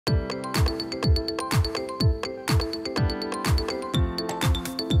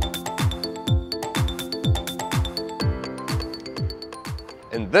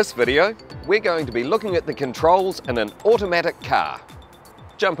In this video, we're going to be looking at the controls in an automatic car.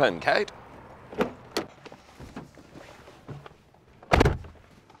 Jump in, Kate.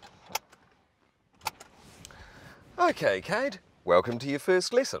 Okay, Kate, welcome to your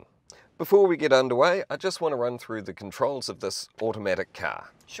first lesson. Before we get underway, I just want to run through the controls of this automatic car.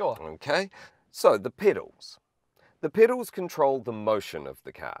 Sure. Okay, so the pedals. The pedals control the motion of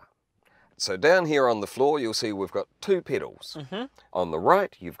the car. So down here on the floor, you'll see we've got two pedals. On the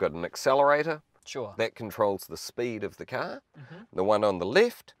right, you've got an accelerator. Sure. That controls the speed of the car. The one on the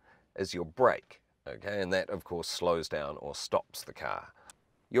left is your brake, okay, and that of course slows down or stops the car.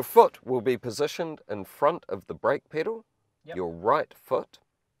 Your foot will be positioned in front of the brake pedal, your right foot,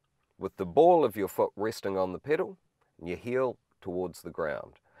 with the ball of your foot resting on the pedal, and your heel towards the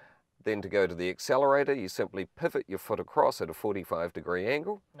ground. Then to go to the accelerator, you simply pivot your foot across at a 45-degree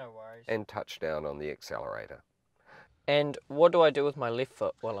angle. No worries. And touch down on the accelerator. And what do I do with my left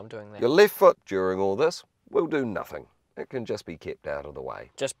foot while I'm doing that? Your left foot during all this will do nothing. It can just be kept out of the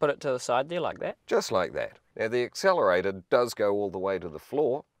way. Just put it to the side there like that? Just like that. Now the accelerator does go all the way to the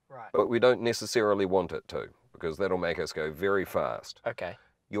floor, but we don't necessarily want it to, because that'll make us go very fast. Okay.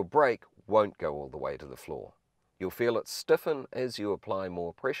 Your brake won't go all the way to the floor. You'll feel it stiffen as you apply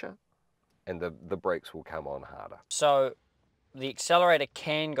more pressure, and the brakes will come on harder. So the accelerator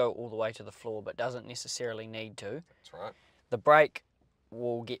can go all the way to the floor, but doesn't necessarily need to. That's right. The brake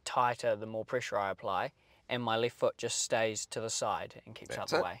will get tighter the more pressure I apply, and my left foot just stays to the side and keeps out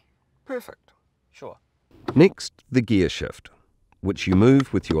the way. Perfect. Sure. Next, the gear shift, which you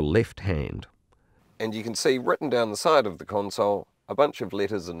move with your left hand. And you can see written down the side of the console a bunch of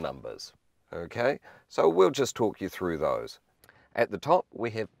letters and numbers. Okay, so we'll just talk you through those. At the top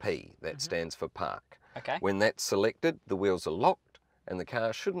we have P, that stands for park. Okay. When that's selected, the wheels are locked and the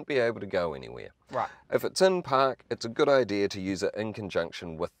car shouldn't be able to go anywhere. Right. If it's in park, it's a good idea to use it in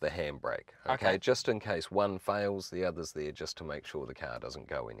conjunction with the handbrake. Okay, just in case one fails, the other's there just to make sure the car doesn't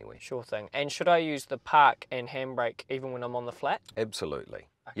go anywhere. Sure thing. And should I use the park and handbrake even when I'm on the flat? Absolutely.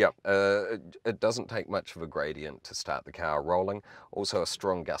 Okay. Yep, it doesn't take much of a gradient to start the car rolling. Also a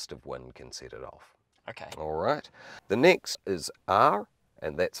strong gust of wind can set it off. Okay. All right. The next is R,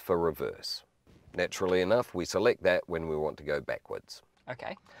 and that's for reverse. Naturally enough, we select that when we want to go backwards.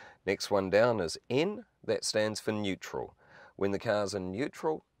 Okay. Next one down is N, that stands for neutral. When the car's in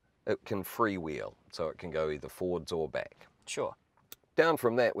neutral, it can freewheel, so it can go either forwards or back. Sure. Down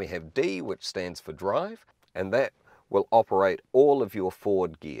from that we have D, which stands for drive, and that will operate all of your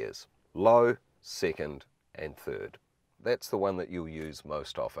forward gears, low, second and third. That's the one that you'll use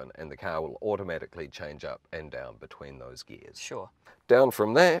most often, and the car will automatically change up and down between those gears. Sure. Down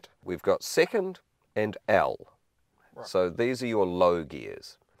from that, we've got second and L. Right. So these are your low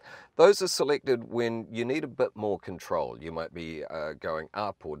gears. Those are selected when you need a bit more control. You might be going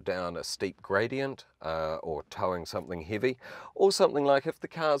up or down a steep gradient or towing something heavy, or something like if the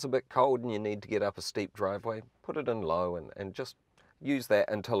car's a bit cold and you need to get up a steep driveway, put it in low and just use that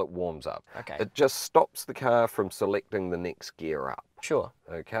until it warms up. Okay. It just stops the car from selecting the next gear up. Sure.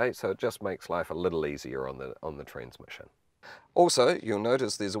 Okay, so it just makes life a little easier on the transmission. Also, you'll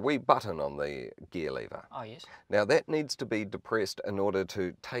notice there's a wee button on the gear lever. Oh, yes. Now that needs to be depressed in order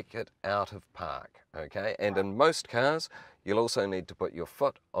to take it out of park, okay? And in most cars, you'll also need to put your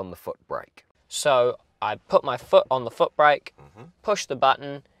foot on the foot brake. So I put my foot on the foot brake, push the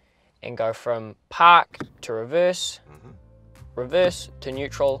button, and go from park to reverse, reverse to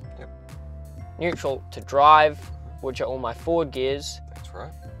neutral, neutral to drive, which are all my forward gears. That's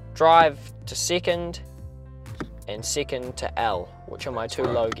right. Drive to second, and second to L, which are my two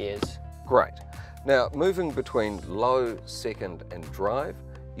low gears. Great. Now, moving between low, second and drive,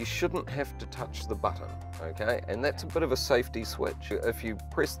 you shouldn't have to touch the button, okay? And that's a bit of a safety switch. If you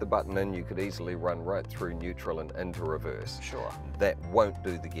press the button in, you could easily run right through neutral and into reverse. Sure. That won't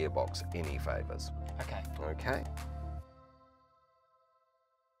do the gearbox any favors. Okay. Okay.